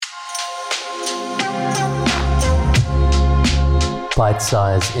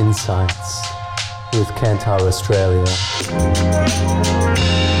Bite-Size Insights with Kantar Australia.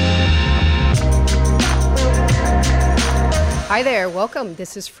 Hi there, welcome.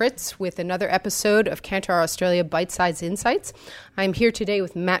 This is Fritz with another episode of Kantar Australia Bite-Size Insights. I'm here today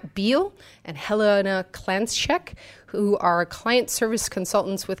with Matt Beal and Helena Klanschek, who are client service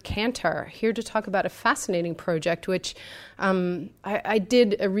consultants with Kantar, here to talk about a fascinating project, which I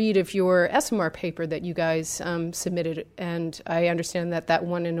did a read of your SMR paper that you guys submitted, and I understand that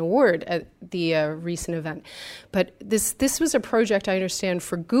won an award at the recent event. But this was a project, I understand,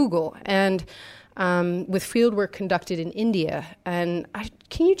 for Google, and with fieldwork conducted in India. And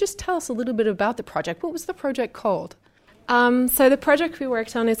can you just tell us a little bit about the project? What was the project called? So the project we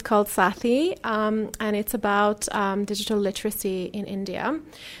worked on is called Sathi, and it's about digital literacy in India.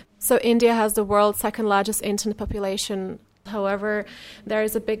 So India has the world's second largest internet population. However, there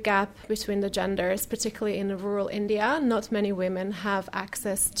is a big gap between the genders, particularly in rural India. Not many women have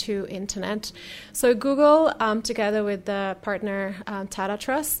access to internet. So Google, together with the partner Tata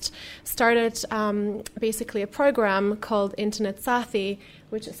Trust, started basically a program called Internet Sathi,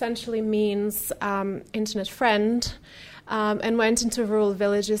 which essentially means internet friend, and went into rural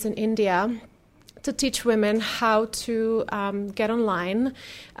villages in India to teach women how to get online.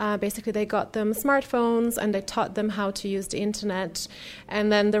 Basically, they got them smartphones and they taught them how to use the internet.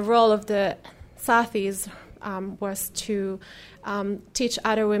 And then the role of the Sathis was to teach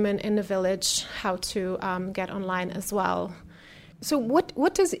other women in the village how to get online as well. So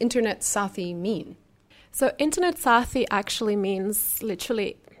what does Internet Sathi mean? So Internet Sathi actually means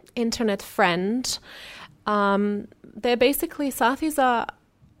literally internet friend. They're basically, Sathis are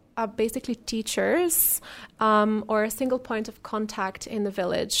basically teachers or a single point of contact in the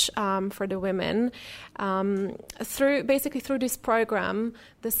village for the women. Through this program,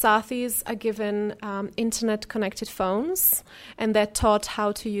 the Sathis are given internet-connected phones, and they're taught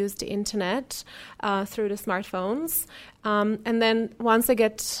how to use the internet through the smartphones. And then once they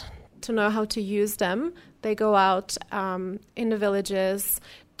get to know how to use them, they go out in the villages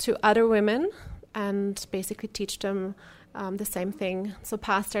to other women and basically teach them the same thing, so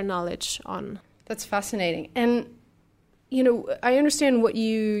pass their knowledge on. That's fascinating. And, you know, I understand what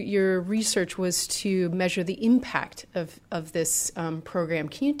your research was to measure the impact of this program.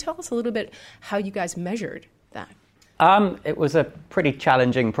 Can you tell us a little bit how you guys measured that? It was a pretty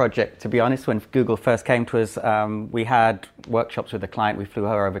challenging project, to be honest. When Google first came to us, we had workshops with the client. We flew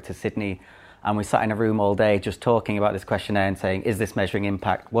her over to Sydney, and we sat in a room all day just talking about this questionnaire and saying, is this measuring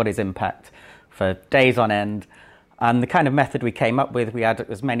impact? What is impact? For days on end. And the kind of method we came up with, we had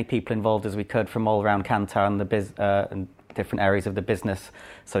as many people involved as we could from all around Kantar and different areas of the business.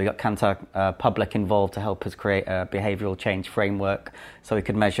 So we got Kantar Public involved to help us create a behavioural change framework so we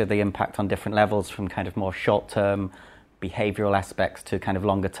could measure the impact on different levels, from kind of more short-term behavioural aspects to kind of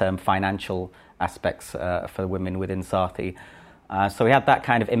longer-term financial aspects for women within Sathi. So we had that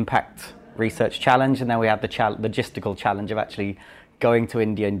kind of impact research challenge, and then we had the logistical challenge of actually going to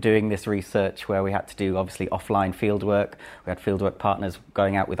India and doing this research, where we had to do obviously offline fieldwork. We had fieldwork partners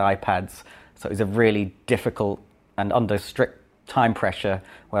going out with iPads. So it was a really difficult and under strict time pressure,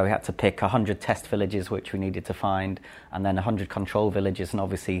 where we had to pick 100 test villages which we needed to find, and then 100 control villages. And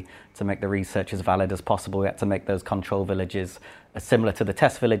obviously, to make the research as valid as possible, we had to make those control villages similar to the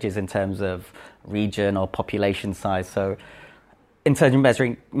test villages in terms of region or population size. So in terms of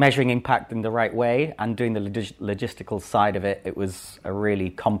measuring impact in the right way and doing the logistical side of it, it was a really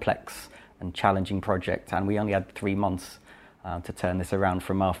complex and challenging project. And we only had 3 months to turn this around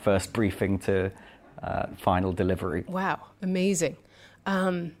from our first briefing to final delivery. Wow, amazing.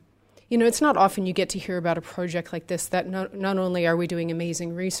 You know, it's not often you get to hear about a project like this, that not only are we doing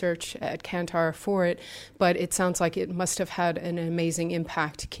amazing research at Kantar for it, but it sounds like it must have had an amazing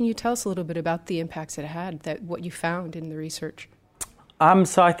impact. Can you tell us a little bit about the impacts it had, what you found in the research?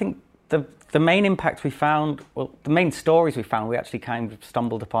 So I think the main impact we found, the main stories we found, we actually kind of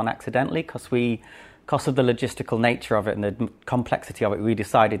stumbled upon accidentally because of the logistical nature of it and the complexity of it, we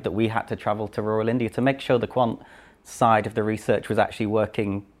decided that we had to travel to rural India to make sure the quant side of the research was actually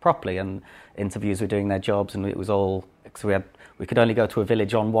working properly and interviews were doing their jobs, and it was all, so we could only go to a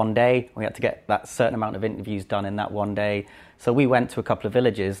village on one day. We had to get that certain amount of interviews done in that one day. So we went to a couple of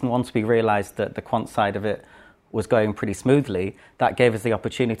villages, and once we realised that the quant side of it was going pretty smoothly, that gave us the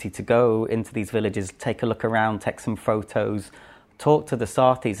opportunity to go into these villages, take a look around, take some photos, talk to the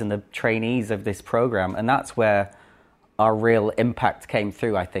Sathis and the trainees of this program. And that's where our real impact came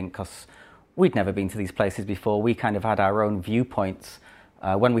through, I think, because we'd never been to these places before. We kind of had our own viewpoints.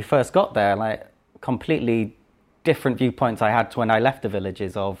 When we first got there, like completely different viewpoints I had to when I left the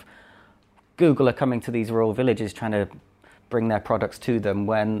villages of Google are coming to these rural villages trying to bring their products to them,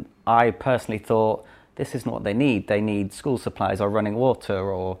 when I personally thought this isn't what they need. They need school supplies or running water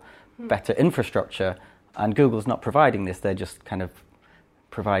or better infrastructure, and Google's not providing this. They're just kind of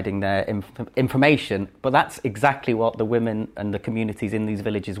providing their information. But that's exactly what the women and the communities in these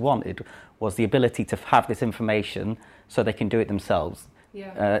villages wanted, was the ability to have this information so they can do it themselves.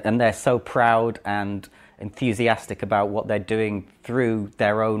 And they're so proud and enthusiastic about what they're doing through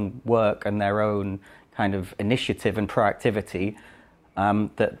their own work and their own kind of initiative and proactivity,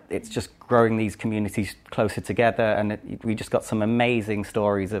 that it's just growing these communities closer together. And we just got some amazing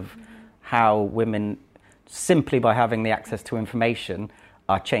stories of how women, simply by having the access to information,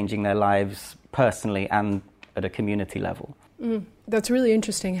 are changing their lives personally and at a community level. That's really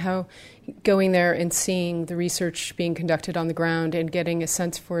interesting, how going there and seeing the research being conducted on the ground and getting a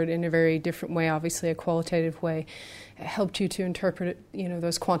sense for it in a very different way, obviously a qualitative way, helped you to interpret,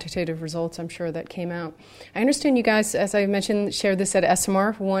 those quantitative results, I'm sure, that came out. I understand you guys, as I mentioned, shared this at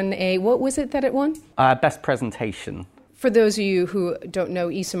SMR, won what was it that it won? Best presentation. For those of you who don't know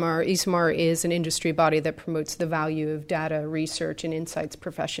ESOMAR is an industry body that promotes the value of data, research, and insights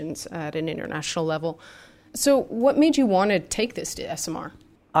professions at an international level. So what made you want to take this to SMR?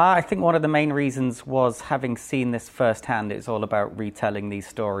 I think one of the main reasons was having seen this firsthand. It's all about retelling these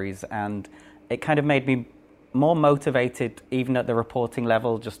stories, and it kind of made me more motivated even at the reporting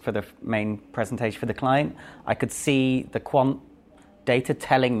level, just for the main presentation for the client. I could see the quant data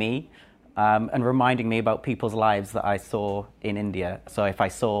telling me and reminding me about people's lives that I saw in India. So if I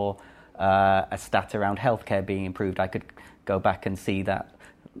saw a stat around healthcare being improved, I could go back and see that,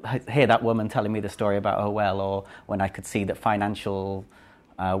 hear that woman telling me the story about her well, or when I could see that financial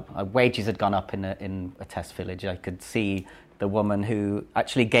wages had gone up in a test village, I could see the woman who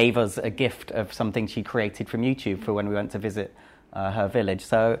actually gave us a gift of something she created from YouTube for when we went to visit her village.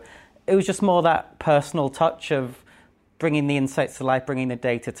 So it was just more that personal touch of bringing the insights to life, bringing the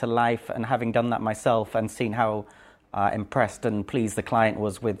data to life, and having done that myself and seen how impressed and pleased the client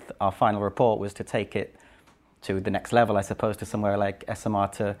was with our final report, was to take it to the next level, I suppose, to somewhere like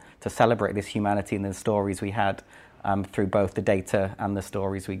SMR to celebrate this humanity and the stories we had through both the data and the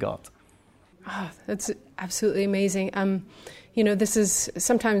stories we got. Oh, that's absolutely amazing. This is,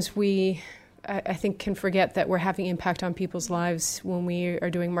 sometimes we, I think, can forget that we're having impact on people's lives when we are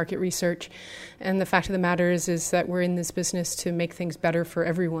doing market research. And the fact of the matter is that we're in this business to make things better for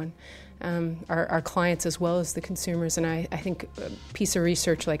everyone, our clients as well as the consumers. And I think a piece of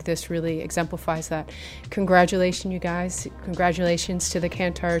research like this really exemplifies that. Congratulations, you guys. Congratulations to the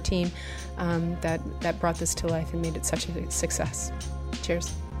Kantar team that brought this to life and made it such a success.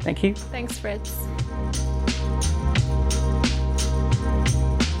 Cheers. Thank you. Thanks, Fritz.